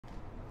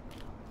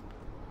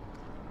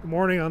Good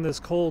morning on this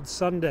cold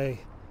Sunday.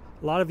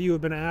 A lot of you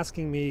have been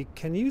asking me,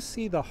 can you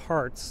see the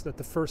hearts that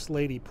the First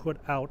Lady put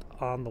out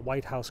on the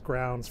White House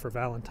grounds for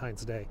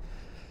Valentine's Day?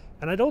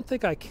 And I don't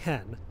think I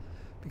can,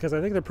 because I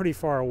think they're pretty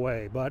far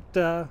away. But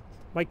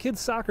my kid's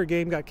soccer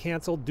game got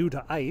canceled due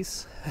to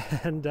ice,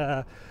 and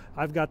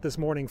I've got this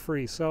morning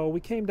free. So we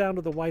came down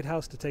to the White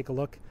House to take a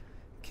look.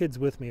 Kid's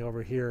with me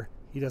over here.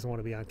 He doesn't want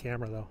to be on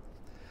camera, though.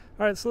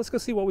 All right, so let's go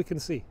see what we can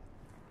see.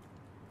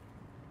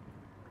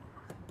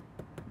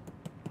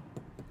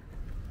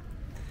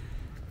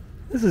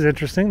 This is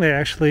interesting. They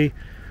actually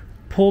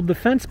pulled the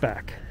fence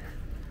back.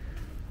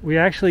 We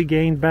actually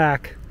gained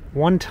back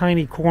one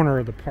tiny corner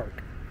of the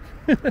park.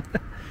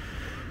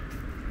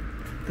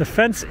 The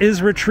fence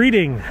is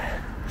retreating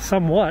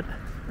somewhat,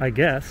 I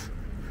guess.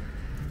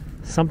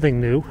 Something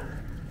new.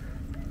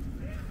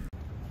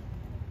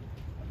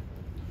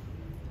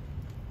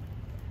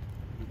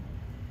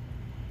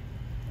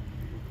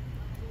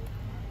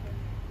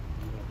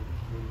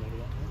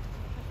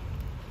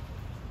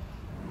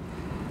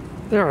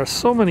 There are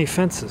so many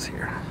fences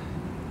here.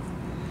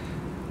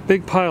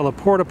 Big pile of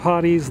porta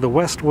potties, the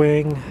west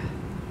wing.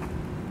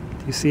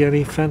 Do you see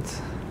any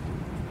fence?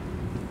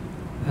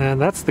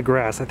 And that's the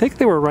grass. I think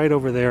they were right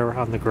over there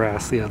on the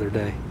grass the other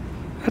day.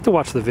 I have to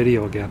watch the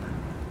video again.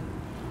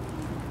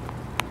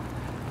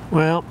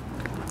 Well,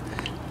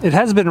 it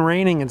has been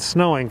raining and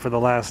snowing for the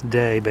last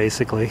day,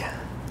 basically.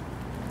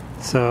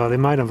 So they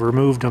might have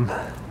removed them.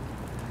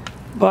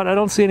 But I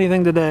don't see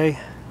anything today.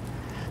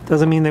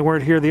 Doesn't mean they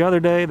weren't here the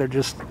other day. They're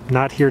just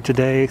not here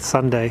today,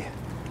 Sunday,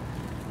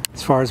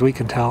 as far as we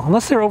can tell.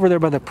 Unless they're over there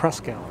by the press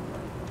gallery.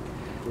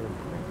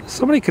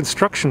 So many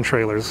construction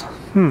trailers.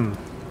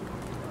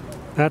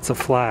 That's a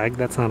flag.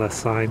 That's not a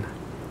sign.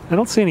 I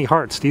don't see any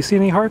hearts. Do you see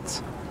any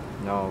hearts?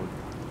 No.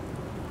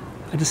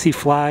 I just see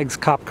flags,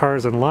 cop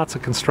cars, and lots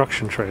of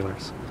construction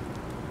trailers.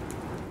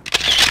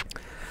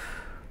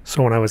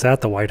 So when I was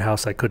at the White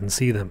House, I couldn't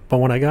see them. But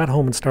when I got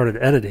home and started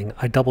editing,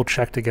 I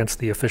double-checked against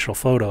the official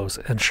photos,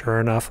 and sure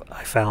enough,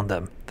 I found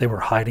them. They were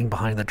hiding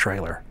behind the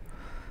trailer.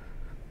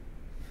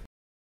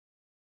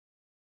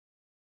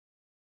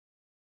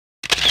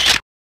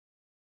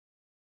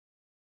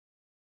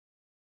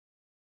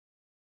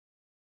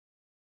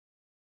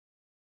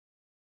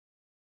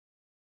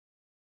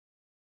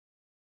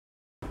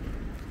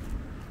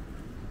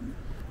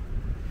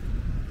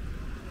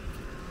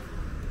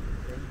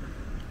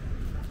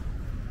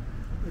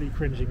 What are you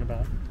cringing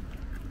about?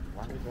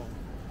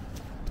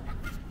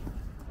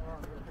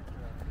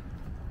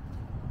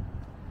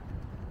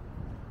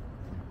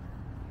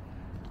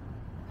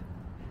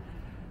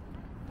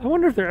 I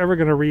wonder if they're ever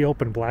going to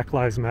reopen Black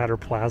Lives Matter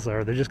Plaza,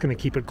 or they're just going to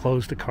keep it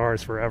closed to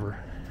cars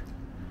forever.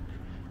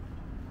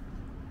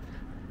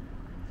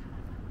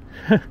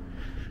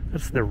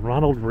 That's the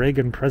Ronald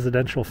Reagan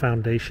Presidential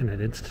Foundation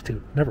and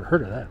Institute. Never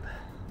heard of that.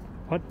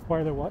 What? Why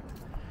are there what?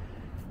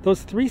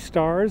 Those 3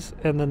 stars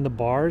and then the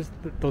bars,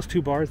 those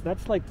 2 bars,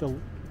 that's like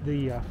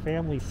the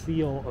family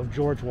seal of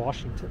George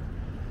Washington.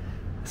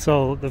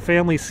 So the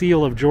family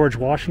seal of George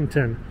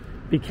Washington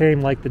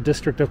became like the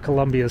District of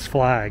Columbia's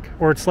flag.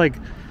 Or it's like,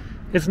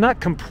 it's not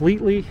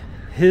completely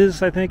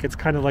his, I think. It's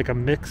kind of like a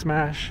mix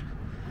mash.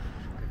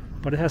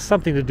 But it has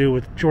something to do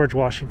with George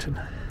Washington.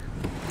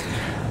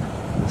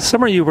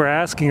 Some of you were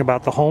asking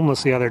about the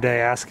homeless the other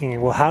day,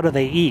 asking, well, how do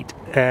they eat?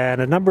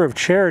 And a number of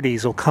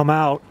charities will come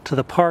out to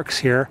the parks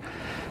here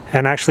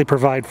and actually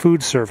provide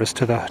food service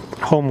to the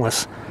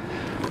homeless.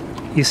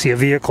 You see a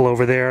vehicle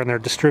over there, and they're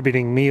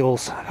distributing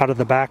meals out of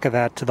the back of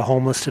that to the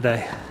homeless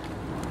today.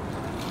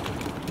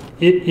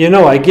 You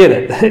know, I get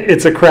it.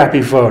 It's a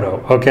crappy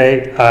photo,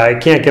 okay? I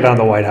can't get on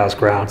the White House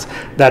grounds.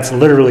 That's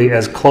literally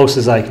as close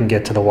as I can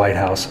get to the White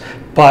House.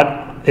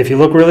 But if you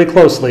look really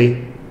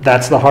closely,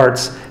 that's the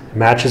hearts. It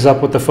matches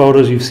up with the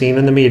photos you've seen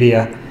in the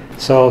media.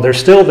 So they're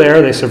still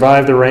there. They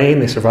survived the rain.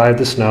 They survived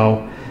the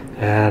snow.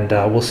 And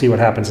we'll see what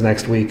happens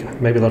next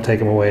week. Maybe they'll take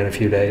them away in a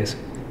few days.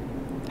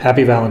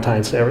 Happy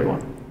Valentine's to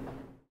everyone.